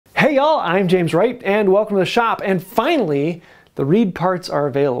Hey y'all, I'm James Wright and welcome to the shop, and finally the reed parts are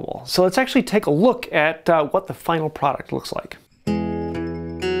available. So let's actually take a look at what the final product looks like.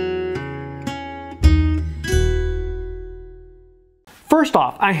 First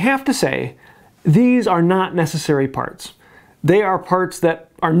off, I have to say these are not necessary parts. They are parts that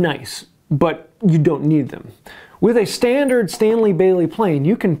are nice, but you don't need them. With a standard Stanley Bailey plane,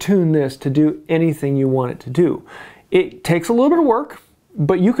 you can tune this to do anything you want it to do. It takes a little bit of work,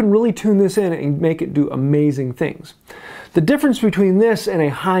 but you can really tune this in and make it do amazing things. The difference between this and a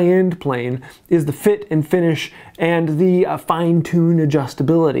high-end plane is the fit and finish and the fine-tuned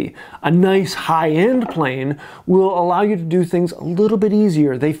adjustability. A nice high-end plane will allow you to do things a little bit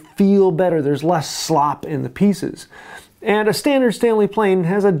easier. They feel better. There's less slop in the pieces. And a standard Stanley plane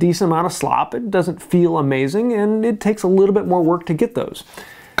has a decent amount of slop. It doesn't feel amazing, and it takes a little bit more work to get those.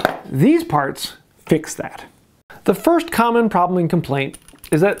 These parts fix that. The first common problem and complaint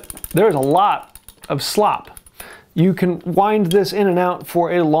is that there's a lot of slop. You can wind this in and out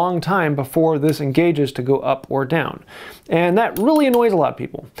for a long time before this engages to go up or down. And that really annoys a lot of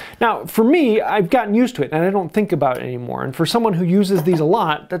people. Now, for me, I've gotten used to it and I don't think about it anymore. And for someone who uses these a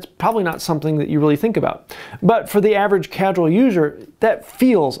lot, that's probably not something that you really think about. But for the average casual user, that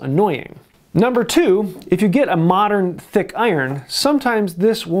feels annoying. Number two, if you get a modern thick iron, sometimes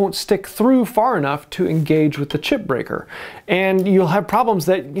this won't stick through far enough to engage with the chip breaker. And you'll have problems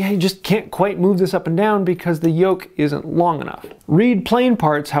that you just can't quite move this up and down because the yoke isn't long enough. Reed Plane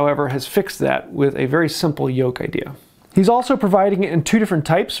Parts, however, has fixed that with a very simple yoke idea. He's also providing it in two different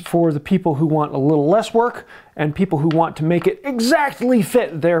types for the people who want a little less work and people who want to make it exactly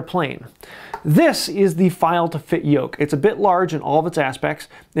fit their plane. This is the file to fit yoke. It's a bit large in all of its aspects,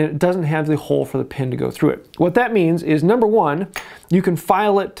 and it doesn't have the hole for the pin to go through it. What that means is, number one, you can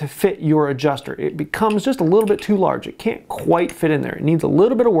file it to fit your adjuster. It becomes just a little bit too large. It can't quite fit in there. It needs a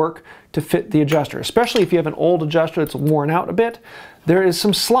little bit of work to fit the adjuster, especially if you have an old adjuster that's worn out a bit. There is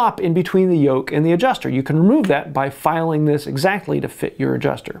some slop in between the yoke and the adjuster. You can remove that by filing this exactly to fit your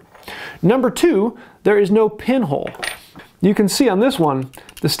adjuster. Number two, there is no pinhole. You can see on this one,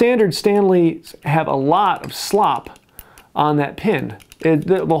 the standard Stanleys have a lot of slop on that pin.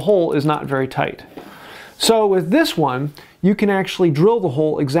 The hole is not very tight. So with this one, you can actually drill the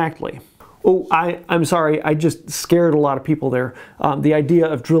hole exactly. Oh, I'm sorry, I just scared a lot of people there. The idea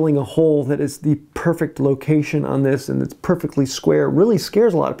of drilling a hole that is the perfect location on this and it's perfectly square really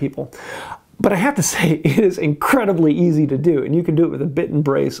scares a lot of people. But I have to say, it is incredibly easy to do, and you can do it with a bit and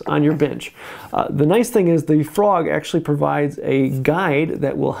brace on your bench. The nice thing is the Frog actually provides a guide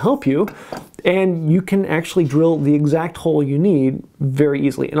that will help you, and you can actually drill the exact hole you need very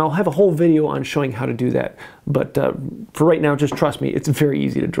easily. And I'll have a whole video on showing how to do that. But for right now, just trust me, it's very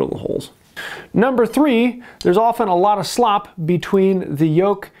easy to drill the holes. Number three, there's often a lot of slop between the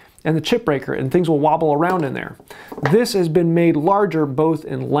yoke and the chip breaker, and things will wobble around in there. This has been made larger both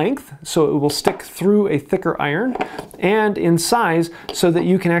in length, so it will stick through a thicker iron, and in size, so that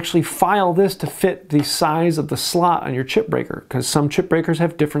you can actually file this to fit the size of the slot on your chip breaker, because some chip breakers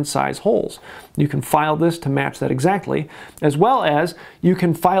have different size holes. You can file this to match that exactly, as well as you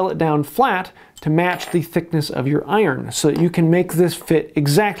can file it down flat to match the thickness of your iron, so that you can make this fit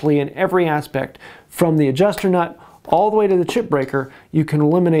exactly in every aspect, from the adjuster nut all the way to the chip breaker. You can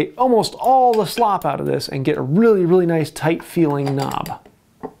eliminate almost all the slop out of this and get a really, really nice tight feeling knob.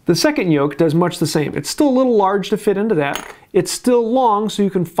 The second yoke does much the same. It's still a little large to fit into that. It's still long, so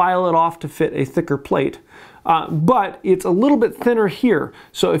you can file it off to fit a thicker plate. But it's a little bit thinner here,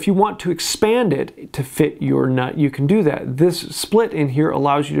 so if you want to expand it to fit your nut, you can do that. This split in here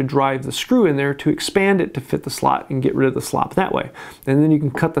allows you to drive the screw in there to expand it to fit the slot and get rid of the slop that way. And then you can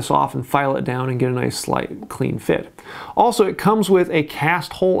cut this off and file it down and get a nice, slight, clean fit. Also, it comes with a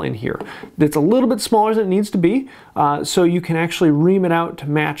cast hole in here that's a little bit smaller than it needs to be, so you can actually ream it out to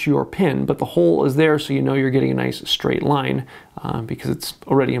match your pin, but the hole is there so you know you're getting a nice straight line because it's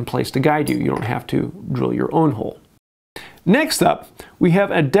already in place to guide you. You don't have to drill your own hole. Next up, we have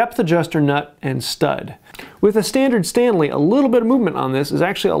a depth adjuster nut and stud. With a standard Stanley, a little bit of movement on this is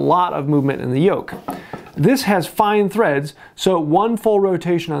actually a lot of movement in the yoke. This has fine threads, so one full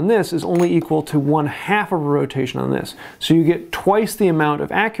rotation on this is only equal to 1/2 of a rotation on this. So you get twice the amount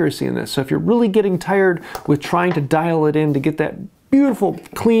of accuracy in this. So if you're really getting tired with trying to dial it in to get that beautiful,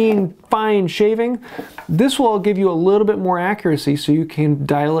 clean, fine shaving, this will give you a little bit more accuracy so you can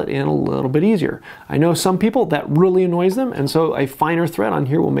dial it in a little bit easier. I know some people that really annoys them, and so a finer thread on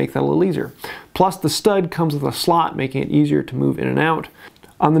here will make that a little easier. Plus the stud comes with a slot, making it easier to move in and out.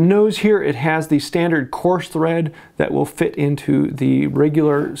 On the nose here, it has the standard coarse thread that will fit into the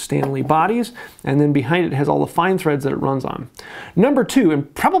regular Stanley bodies, and then behind it has all the fine threads that it runs on. Number two,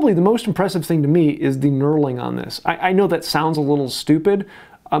 and probably the most impressive thing to me, is the knurling on this. I know that sounds a little stupid,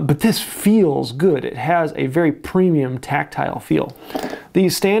 but this feels good. It has a very premium tactile feel.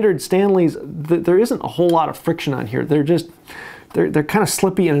 These standard Stanleys, there isn't a whole lot of friction on here. They're kind of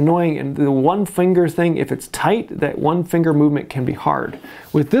slippy and annoying, and the one finger thing, if it's tight, that one finger movement can be hard.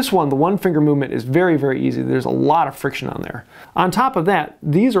 With this one, the one finger movement is very, very easy. There's a lot of friction on there. On top of that,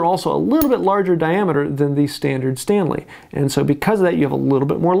 these are also a little bit larger diameter than the standard Stanley, and so because of that, you have a little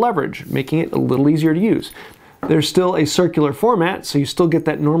bit more leverage, making it a little easier to use. There's still a circular format, so you still get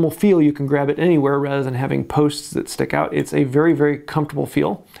that normal feel. You can grab it anywhere rather than having posts that stick out. It's a very, very comfortable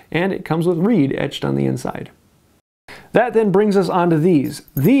feel, and it comes with reed etched on the inside. That then brings us on to these.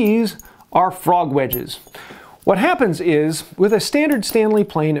 These are frog wedges. What happens is, with a standard Stanley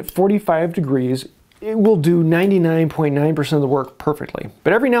plane at 45 degrees, it will do 99.9% of the work perfectly.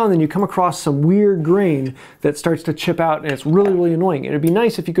 But every now and then you come across some weird grain that starts to chip out, and it's really, really annoying. It'd be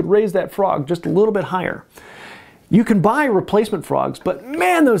nice if you could raise that frog just a little bit higher. You can buy replacement frogs, but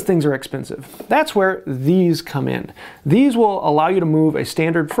man, those things are expensive. That's where these come in. These will allow you to move a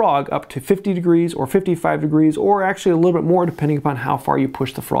standard frog up to 50 degrees or 55 degrees, or actually a little bit more depending upon how far you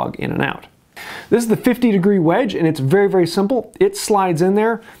push the frog in and out. This is the 50-degree wedge, and it's very, very simple. It slides in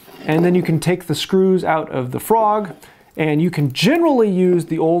there, and then you can take the screws out of the frog, and you can generally use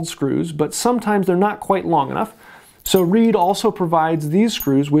the old screws, but sometimes they're not quite long enough. So Reed also provides these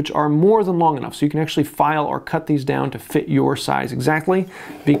screws, which are more than long enough, so you can actually file or cut these down to fit your size exactly,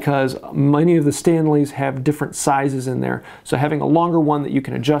 because many of the Stanleys have different sizes in there. So having a longer one that you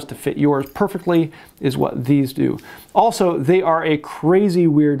can adjust to fit yours perfectly is what these do. Also, they are a crazy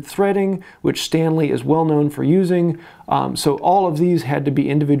weird threading, which Stanley is well known for using. So all of these had to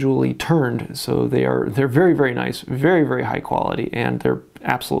be individually turned. So they're very, very nice, very, very high quality, and they're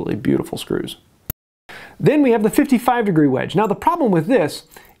absolutely beautiful screws. Then we have the 55-degree wedge. Now the problem with this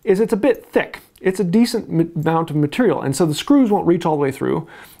is it's a bit thick. It's a decent amount of material, and so the screws won't reach all the way through,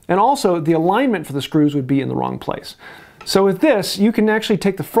 and also the alignment for the screws would be in the wrong place. So with this, you can actually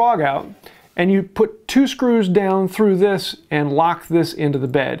take the frog out, and you put 2 screws down through this and lock this into the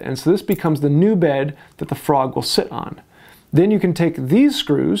bed, and so this becomes the new bed that the frog will sit on. Then you can take these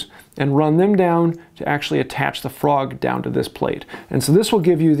screws and run them down to actually attach the frog down to this plate. And so this will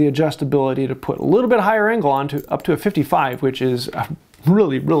give you the adjustability to put a little bit higher angle on to up to a 55, which is a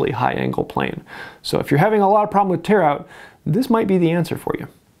really, really high angle plane. So if you're having a lot of problem with tear out, this might be the answer for you.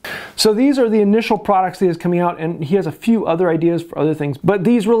 So these are the initial products that is coming out, and he has a few other ideas for other things, but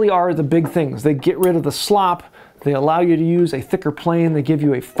these really are the big things. They get rid of the slop. They allow you to use a thicker plane, they give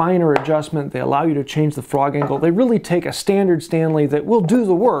you a finer adjustment, they allow you to change the frog angle. They really take a standard Stanley that will do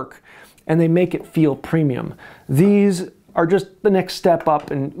the work, and they make it feel premium. These are just the next step up,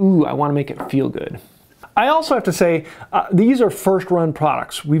 and ooh, I want to make it feel good. I also have to say, these are first run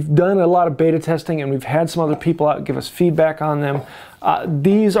products. We've done a lot of beta testing, and we've had some other people out give us feedback on them.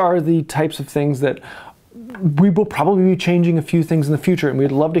 These are the types of things that we will probably be changing a few things in the future, and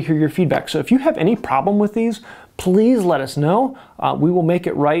we'd love to hear your feedback. So if you have any problem with these, please let us know. We will make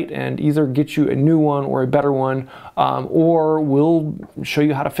it right and either get you a new one or a better one, or we'll show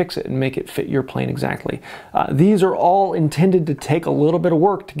you how to fix it and make it fit your plane exactly. These are all intended to take a little bit of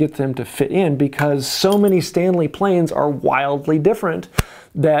work to get them to fit in, because so many Stanley planes are wildly different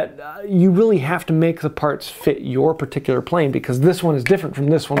that you really have to make the parts fit your particular plane, because this one is different from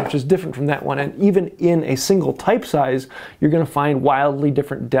this one, which is different from that one, and even in a single type size, you're going to find wildly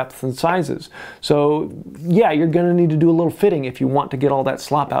different depths and sizes. So yeah, you're going to need to do a little fitting if you want to get all that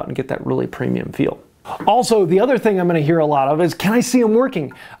slop out and get that really premium feel. Also, the other thing I'm going to hear a lot of is, can I see them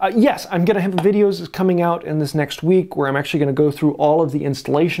working? Yes, I'm going to have videos coming out in this next week where I'm actually going to go through all of the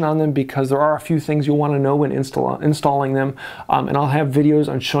installation on them, because there are a few things you'll want to know when installing them, and I'll have videos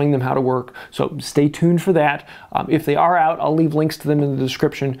on showing them how to work, so stay tuned for that. If they are out, I'll leave links to them in the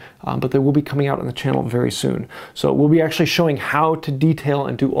description, but they will be coming out on the channel very soon. So we'll be actually showing how to detail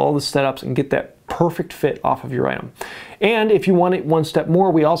and do all the setups and get that perfect fit off of your item. And if you want it one step more,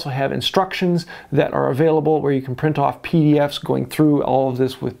 we also have instructions that are available where you can print off PDFs going through all of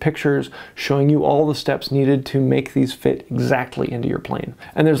this with pictures, showing you all the steps needed to make these fit exactly into your plane.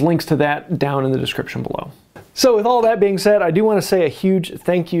 And there's links to that down in the description below. So with all that being said, I do want to say a huge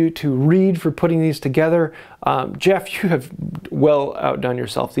thank you to Reed for putting these together. Jeff, you have well outdone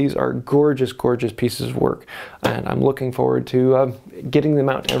yourself. These are gorgeous, gorgeous pieces of work, and I'm looking forward to getting them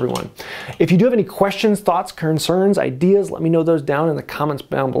out to everyone. If you do have any questions, thoughts, concerns, ideas, let me know those down in the comments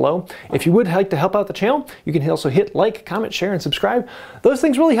down below. If you would like to help out the channel, you can also hit like, comment, share, and subscribe. Those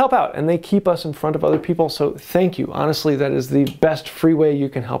things really help out, and they keep us in front of other people, so thank you. Honestly, that is the best free way you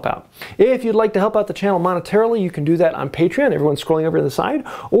can help out. If you'd like to help out the channel monetarily, you can do that on Patreon. Everyone's scrolling over to the side,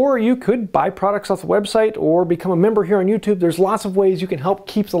 or you could buy products off the website or become a member here on YouTube. There's lots of ways you can help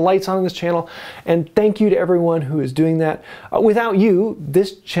keep the lights on in this channel, and thank you to everyone who is doing that. Without you,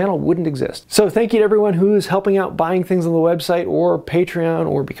 this channel wouldn't exist. So thank you to everyone who is helping out buying things on the website or Patreon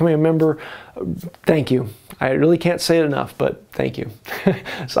or becoming a member. Thank you. I really can't say it enough, but thank you.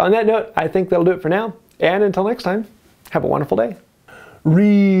 So on that note, I think that'll do it for now, and until next time, have a wonderful day.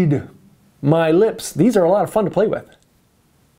 Read my lips. These are a lot of fun to play with.